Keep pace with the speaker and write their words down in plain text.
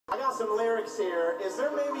some lyrics here. Is there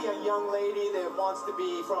maybe a young lady that wants to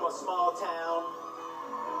be from a small town?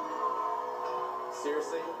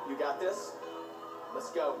 Seriously, you got this? Let's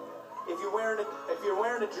go. If you're wearing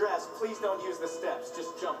a dress, please don't use the steps.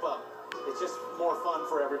 Just jump up. It's just more fun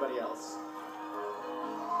for everybody else.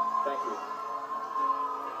 Thank you.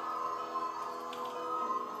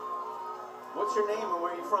 What's your name and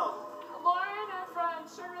where are you from? Lauren, I'm from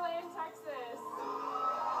Sugar Land, Texas.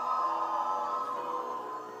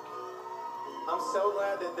 I'm so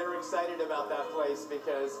glad that they're excited about that place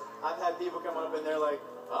because I've had people come up and they're like,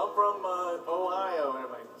 I'm from Ohio. And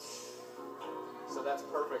I'm like, so that's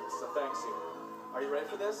perfect. So thanks you. Are you ready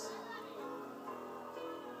for this?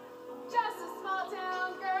 Just a small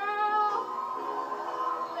town girl,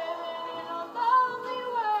 living in a lonely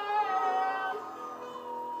world.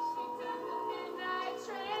 She took the midnight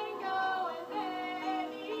train going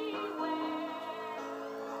anywhere.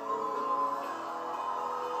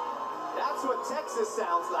 That's what Texas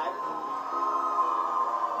sounds like.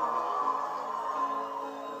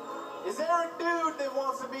 Is there a dude that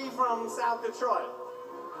wants to be from South Detroit?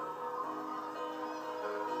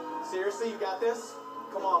 Seriously, you got this?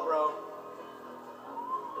 Come on, bro.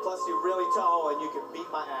 Plus, you're really tall and you can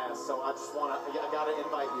beat my ass, so I gotta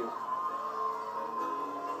invite you.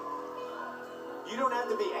 You don't have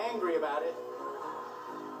to be angry about it.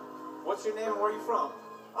 What's your name and where are you from?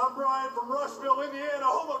 I'm Brian from Rushville, Indiana,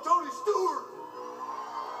 home of Tony Stewart.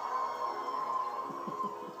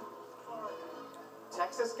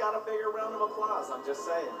 Texas got a bigger round of applause, I'm just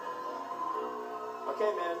saying.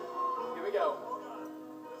 Okay, man, here we go.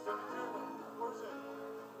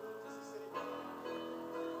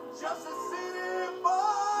 Just a city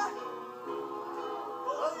boy,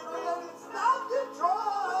 but he really stopped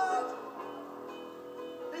Detroit.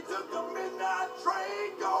 He took the midnight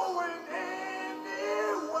train going anywhere.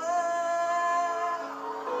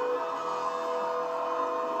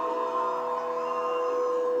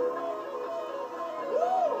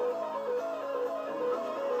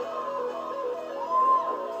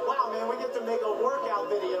 Wow, man, we get to make a workout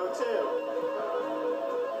video, too.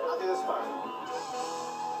 I'll do this part.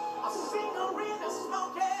 A singer in a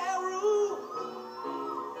smoky room.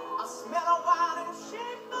 I smell a wine and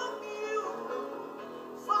shake the mule.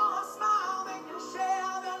 For a smile they can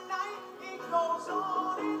share the night. It goes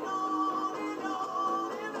on and on and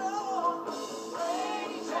on and on.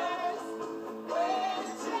 Strangers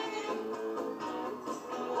waiting.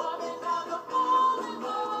 Walking down the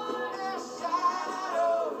boulevard in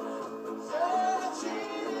shadows.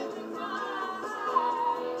 Searching in the night.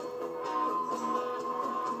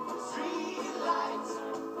 Street lights,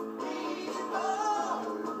 people,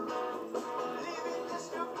 living this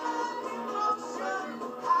blind emotion,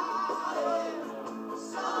 hiding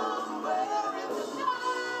somewhere in the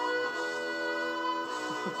night.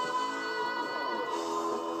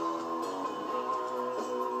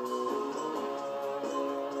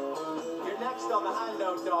 You're next on the high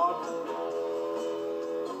note, dog.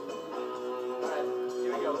 All right,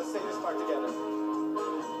 here we go. Let's sing this part together.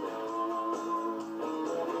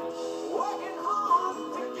 Working hard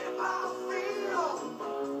to get my feel.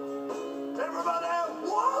 Everybody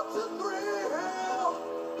wants a thrill.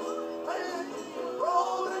 Hey,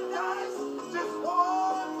 roll the dice just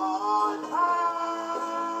one more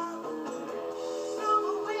time. Some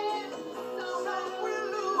will win, some will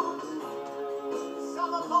lose.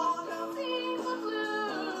 Some are born to sing the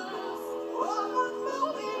blues. One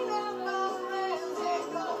moving and the rain, it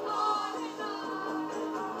goes on and on.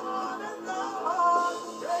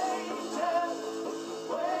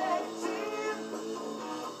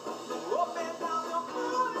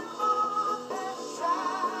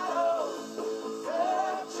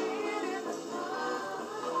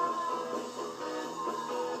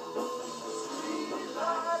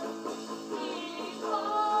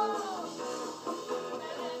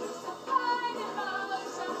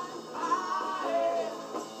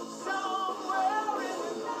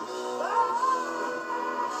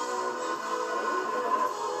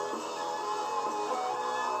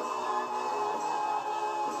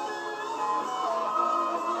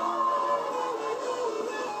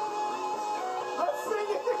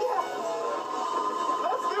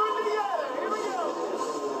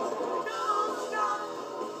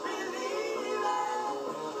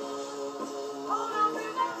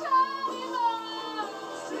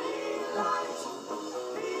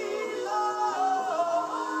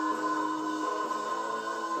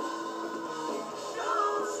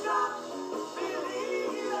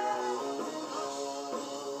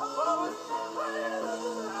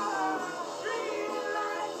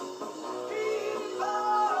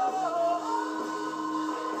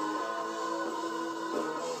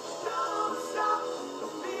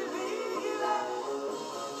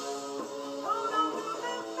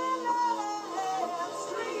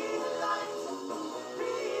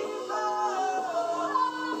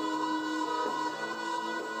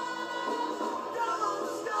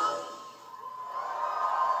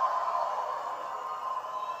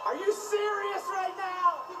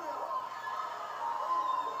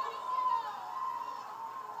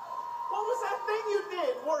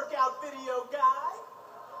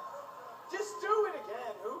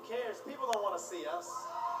 see us.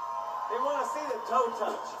 They want to see the toe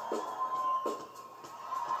touch.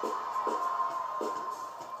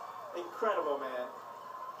 Incredible, man.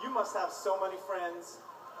 You must have so many friends,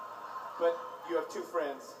 but you have 2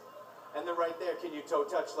 friends. And they're right there. Can you toe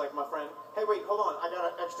touch like my friend? Hey, wait, hold on. I got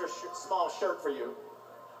an extra small shirt for you.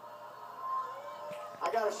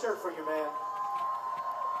 I got a shirt for you, man.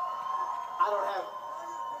 I don't have...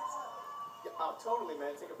 Yeah, oh, totally,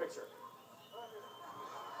 man. Take a picture.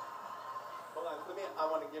 Hold on.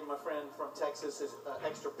 I want to give my friend from Texas his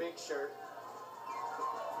extra big shirt.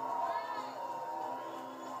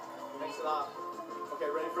 Mix it up. Okay,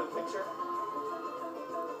 ready for the picture?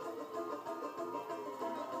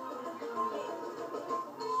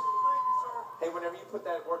 Hey, whenever you put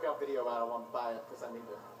that workout video out, I want to buy it because I need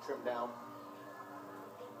to trim down.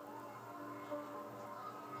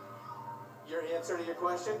 Your answer to your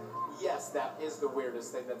question? Yes, that is the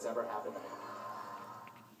weirdest thing that's ever happened to me.